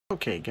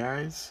Okay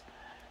guys,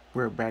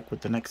 we're back with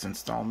the next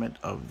installment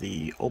of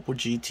the Opel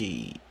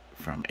GT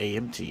from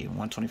AMT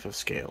 1/25th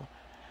scale.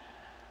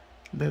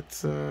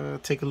 Let's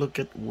take a look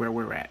at where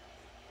we're at.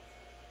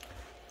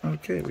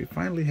 Okay, we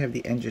finally have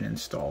the engine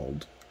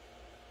installed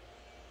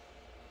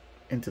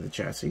into the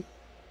chassis,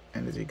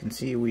 and as you can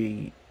see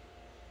we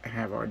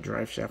have our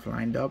drive shaft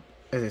lined up.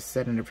 As I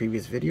said in the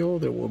previous video,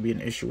 there will be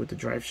an issue with the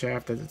drive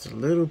shaft as it's a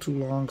little too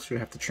long, so you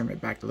have to trim it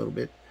back a little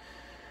bit.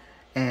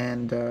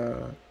 And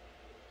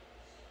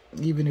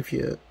even if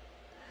you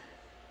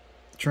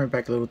trim it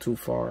back a little too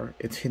far,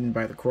 it's hidden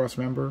by the cross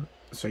member,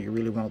 so you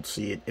really won't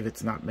see it if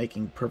it's not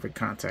making perfect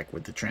contact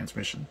with the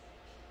transmission.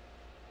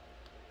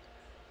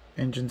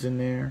 Engine's in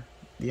there.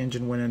 The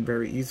engine went in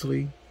very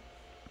easily.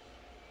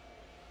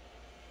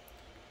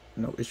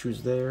 No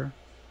issues there.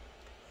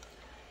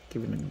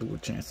 Giving the glue a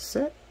chance to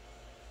set.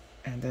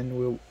 And then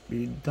we'll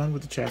be done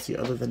with the chassis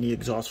other than the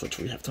exhaust, which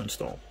we have to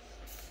install.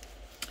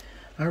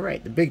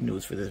 Alright, the big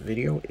news for this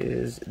video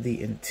is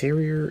the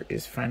interior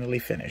is finally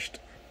finished.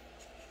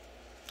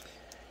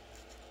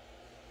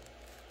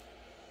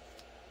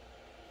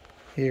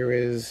 Here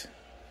is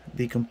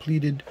the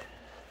completed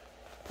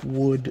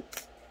wood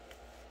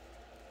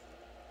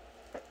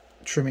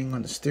trimming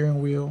on the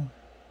steering wheel,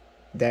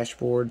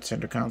 dashboard,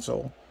 center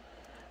console.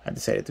 I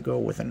decided to go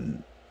with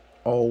an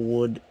all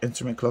wood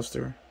instrument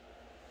cluster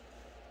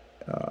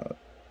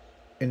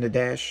in the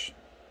dash.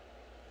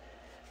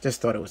 Just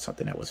thought it was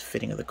something that was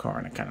fitting of the car,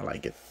 and I kind of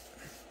like it.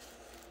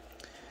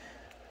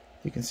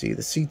 You can see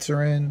the seats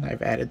are in.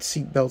 I've added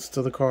seat belts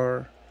to the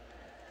car,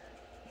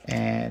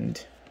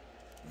 and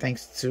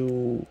thanks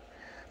to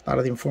a lot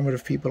of the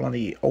informative people on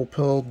the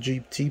Opel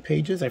GT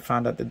pages, I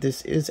found out that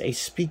this is a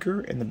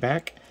speaker in the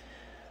back.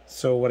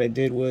 So what I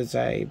did was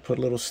I put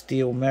a little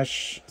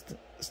stainless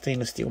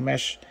steel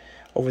mesh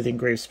over the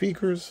engraved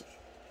speakers,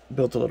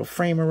 built a little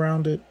frame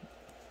around it,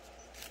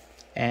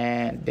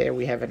 and there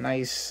we have a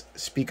nice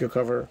speaker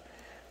cover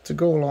to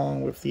go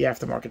along with the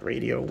aftermarket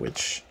radio,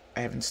 which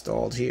I have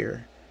installed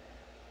here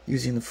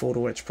using the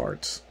photo etch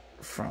parts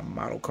from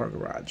Model Car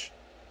Garage.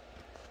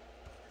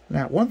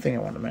 Now, one thing I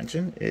want to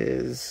mention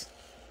is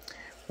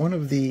one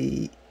of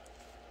the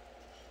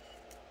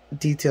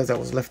details that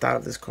was left out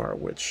of this car,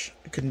 which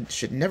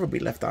should never be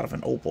left out of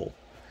an Opel,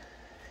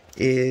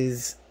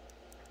 is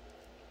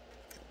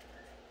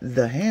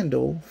the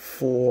handle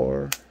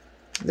for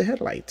the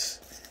headlights.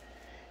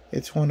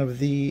 It's one of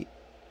the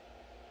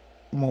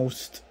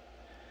most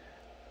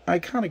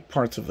iconic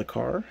parts of the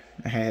car.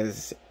 It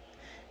has,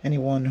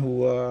 anyone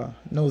who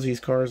knows these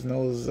cars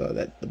knows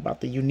that about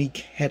the unique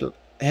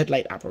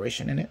headlight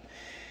operation in it.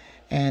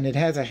 And it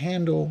has a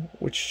handle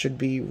which should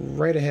be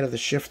right ahead of the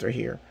shifter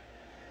here,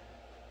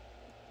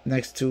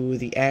 next to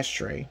the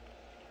ashtray.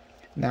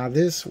 Now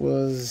this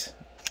was,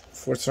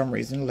 for some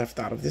reason, left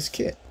out of this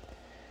kit.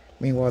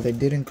 Meanwhile, they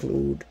did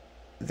include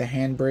the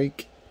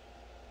handbrake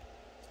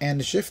and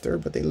the shifter,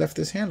 but they left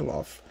this handle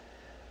off.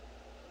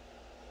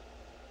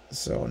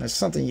 So, and it's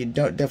something you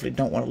definitely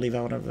don't want to leave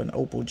out of an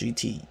Opel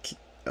GT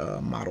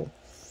model.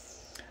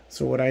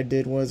 So what I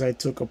did was I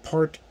took a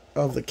part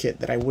of the kit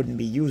that I wouldn't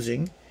be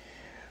using,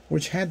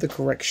 which had the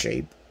correct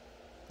shape,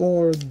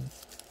 or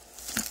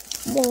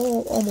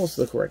well, almost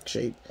the correct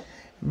shape,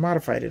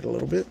 modified it a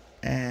little bit,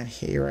 and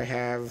here I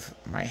have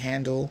my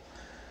handle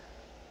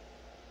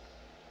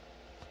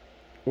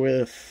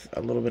with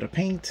a little bit of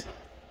paint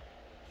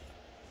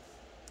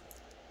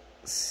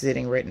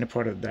sitting right in the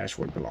part of the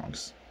dashboard it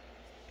belongs.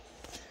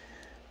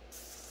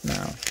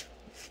 Now,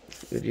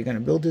 if you're going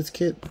to build this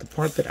kit, the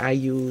part that I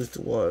used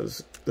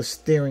was the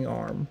steering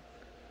arm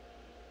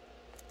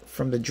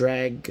from the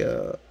drag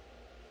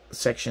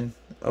section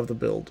of the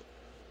build.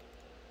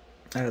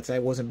 As I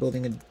wasn't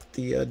building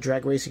the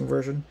drag racing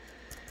version,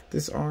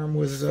 this arm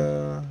was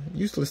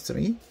useless to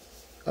me,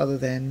 other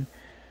than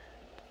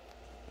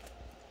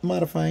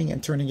modifying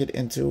and turning it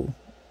into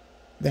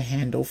the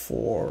handle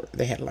for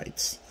the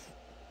headlights.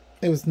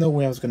 There was no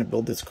way I was going to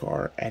build this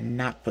car and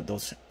not put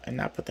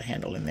the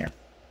handle in there.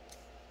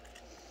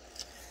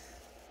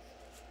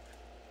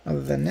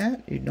 Other than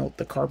that, you note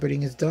the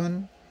carpeting is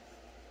done,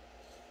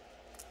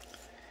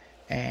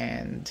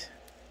 and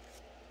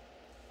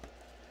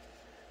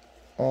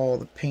all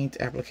the paint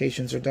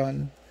applications are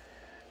done.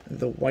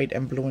 The white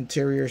and blue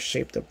interior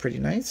shaped up pretty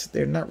nice.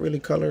 They're not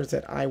really colors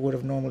that I would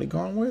have normally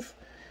gone with,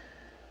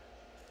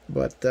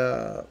 but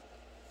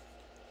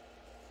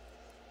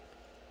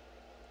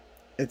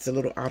it's a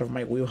little out of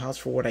my wheelhouse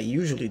for what I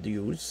usually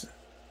use,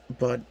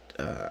 but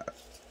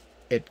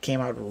it came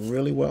out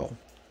really well.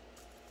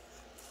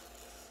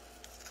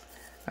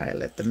 I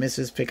let the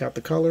missus pick out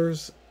the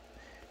colors,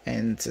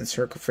 and since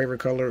her favorite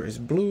color is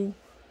blue,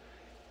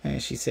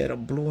 and she said a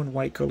blue and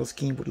white color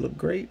scheme would look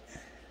great,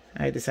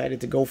 I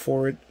decided to go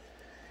for it,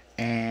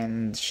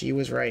 and she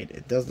was right.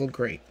 It does look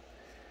great.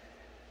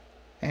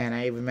 And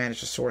I even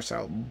managed to source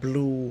out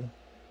blue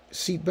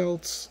seat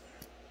belts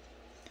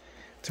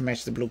to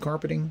match the blue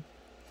carpeting.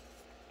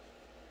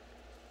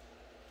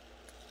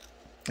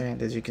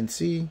 And as you can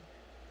see,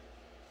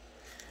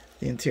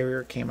 the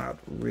interior came out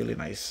really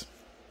nice.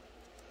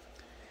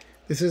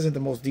 This isn't the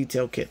most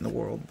detailed kit in the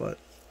world, but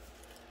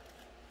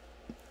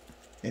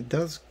it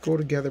does go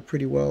together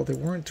pretty well. There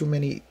weren't too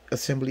many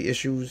assembly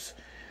issues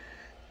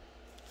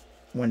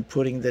when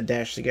putting the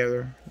dash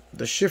together.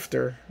 The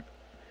shifter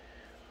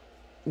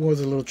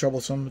was a little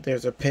troublesome.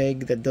 There's a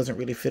peg that doesn't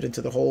really fit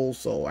into the hole,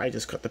 so I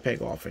just cut the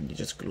peg off and you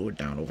just glue it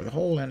down over the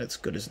hole and it's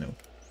good as new.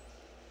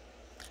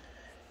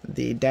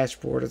 The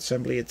dashboard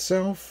assembly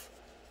itself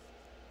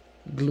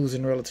glues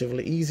in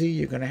relatively easy.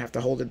 You're going to have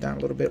to hold it down a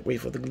little bit,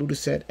 wait for the glue to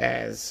set,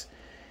 as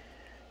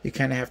you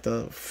kind of have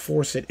to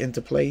force it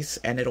into place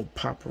and it'll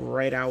pop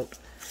right out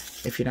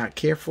if you're not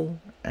careful.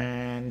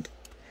 And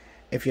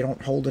if you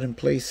don't hold it in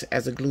place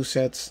as the glue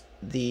sets,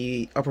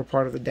 the upper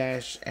part of the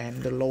dash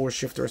and the lower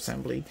shifter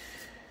assembly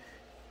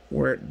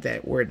where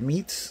it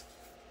meets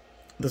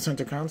the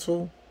center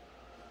console,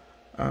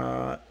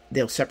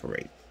 they'll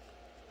separate.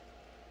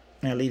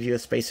 And I'll leave you a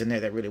space in there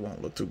that really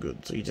won't look too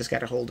good. So you just got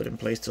to hold it in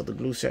place till the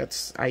glue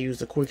sets. I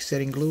used a quick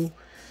setting glue,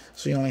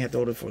 so you only have to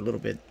hold it for a little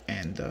bit,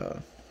 and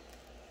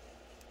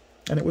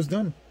it was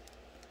done.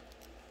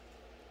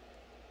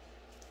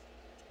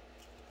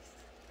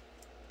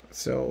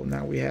 So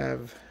now we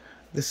have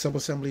this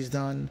sub-assembly is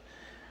done.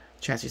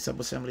 Chassis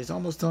sub-assembly is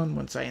almost done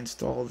once I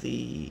install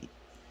the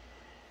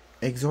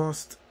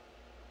exhaust,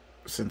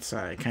 since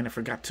I kind of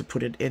forgot to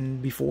put it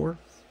in before.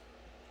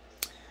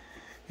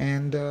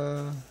 And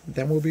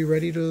then we'll be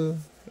ready to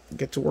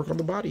get to work on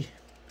the body.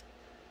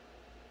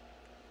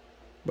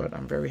 But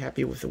I'm very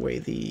happy with the way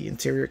the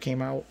interior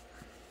came out.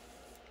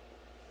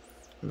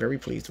 I'm very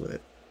pleased with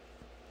it.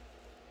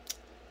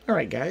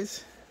 Alright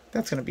guys,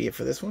 that's going to be it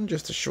for this one.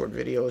 Just a short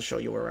video to show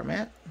you where I'm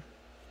at.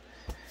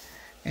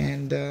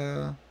 And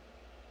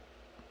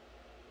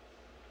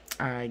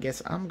I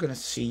guess I'm going to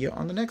see you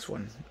on the next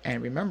one.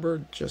 And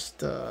remember,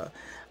 just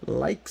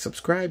like,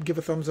 subscribe, give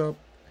a thumbs up.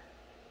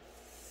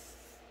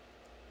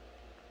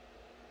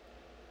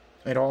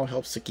 It all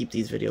helps to keep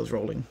these videos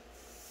rolling.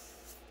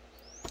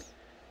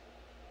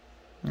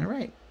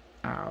 Alright,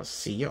 I'll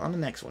see you on the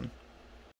next one.